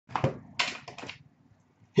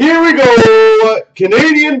Here we go.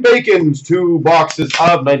 CDNBacon's 2 boxes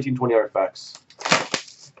of 1920 artifacts.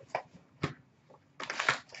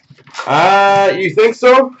 You think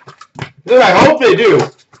so? I hope they do.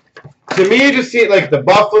 To me, it just seems like the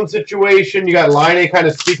Bufflin situation. You got Line kind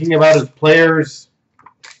of speaking about his players,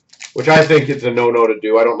 which I think is a no-no to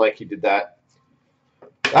do. I don't like he did that.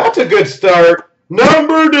 That's a good start.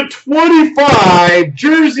 Number to 25,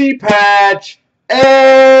 jersey patch,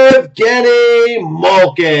 CDNBacon.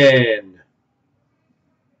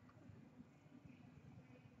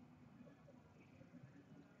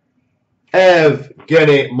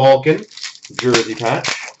 CDNBacon, jersey patch.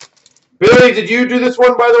 Billy, did you do this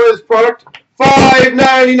one, by the way, this product?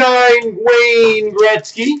 $5.99 Wayne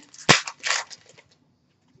Gretzky.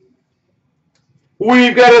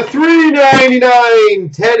 We've got a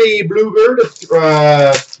 $3.99 Teddy Bluebird.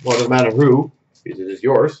 Well, it doesn't matter who, because it is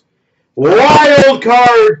yours. Wild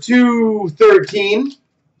card 213.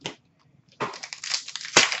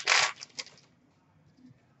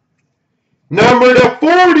 Number to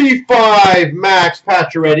 45, Max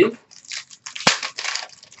Pacioretty.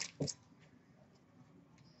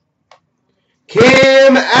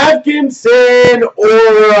 Cam Atkinson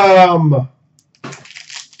Orem.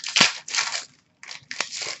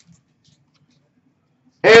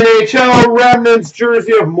 NHL Remnants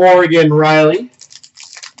jersey of Morgan Riley.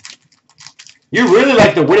 You really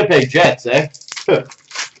like the Winnipeg Jets, eh?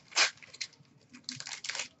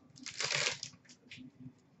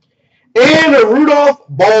 And a Rudolph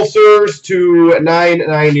Balcers to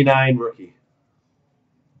 $9.99 rookie.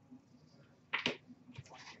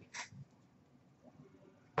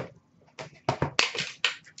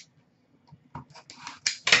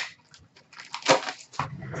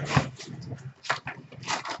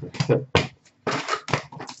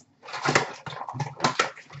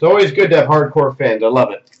 It's always good to have hardcore fans. I love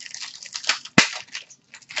it.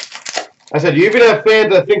 I said, you even have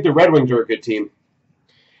fans that think the Red Wings are a good team.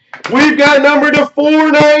 We've got number to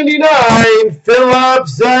 499, Philip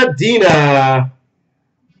Zadina.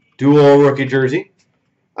 Dual rookie jersey.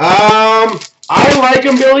 I like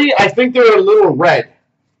them, Billy. I think they're a little red.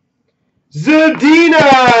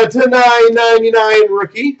 Zadina to $9.99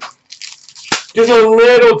 rookie. Just a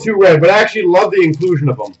little too red, but I actually love the inclusion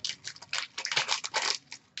of them.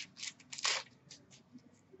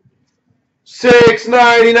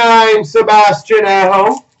 $6.99 Sebastian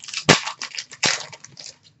Aho.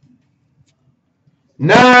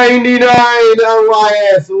 $99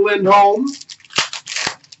 Elias Lindholm.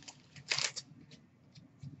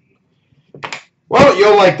 Well,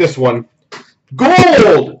 you'll like this one.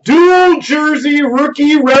 Gold dual jersey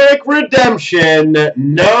rookie relic redemption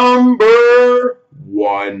number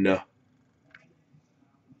 1.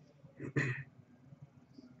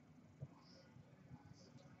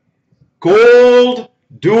 Gold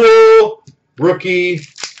dual rookie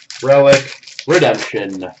relic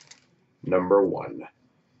redemption number 1.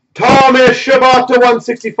 Thomas Chabot to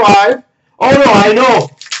 165. Oh no, I know.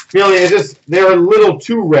 Really, it's just they're a little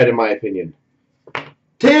too red in my opinion.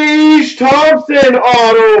 Tage Thompson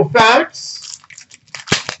auto facts.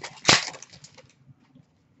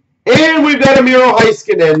 And we've got a Miro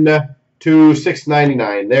Heiskanen to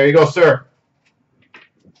 $6.99. There you go, sir.